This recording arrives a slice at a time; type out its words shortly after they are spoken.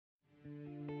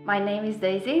My name is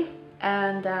Daisy,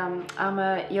 and I'm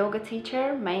a yoga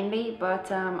teacher mainly, but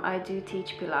I do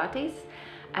teach Pilates,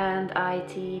 and I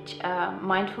teach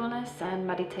mindfulness and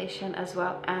meditation as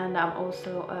well, and I'm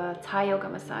also a Thai yoga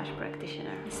massage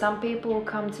practitioner. Some people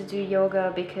come to do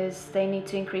yoga because they need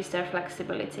to increase their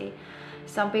flexibility.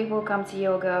 Some people come to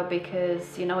yoga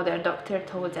because, you know, their doctor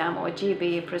told them or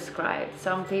GB prescribed.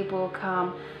 Some people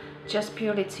come just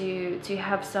purely to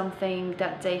have something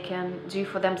that they can do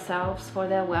for themselves, for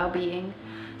their well-being.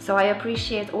 So I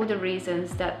appreciate all the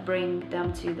reasons that bring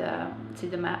them to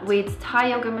the mat. With Thai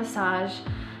yoga massage,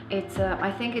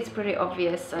 I think it's pretty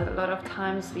obvious. A lot of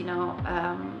times, you know,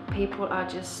 people are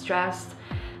just stressed,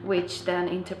 which then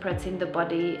interprets in the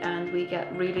body, and we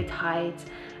get really tight.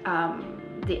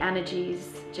 The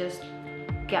energies just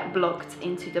get blocked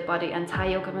into the body, and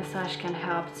Thai yoga massage can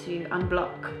help to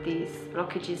unblock these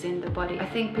blockages in the body. I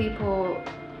think people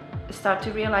start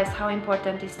to realize how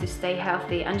important it is to stay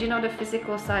healthy, and you know, the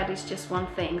physical side is just one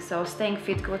thing. So staying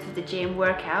fit, go to the gym,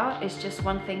 work out is just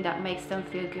one thing that makes them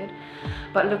feel good,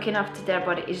 but looking after their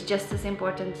body is just as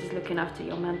important as looking after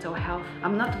your mental health.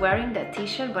 I'm not wearing that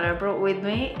t-shirt, but I brought with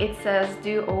me. It says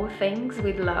do all things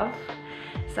with love.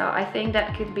 So I think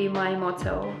that could be my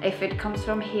motto. If it comes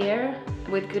from here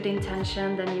with good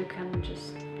intention, then you can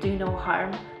just do no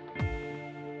harm.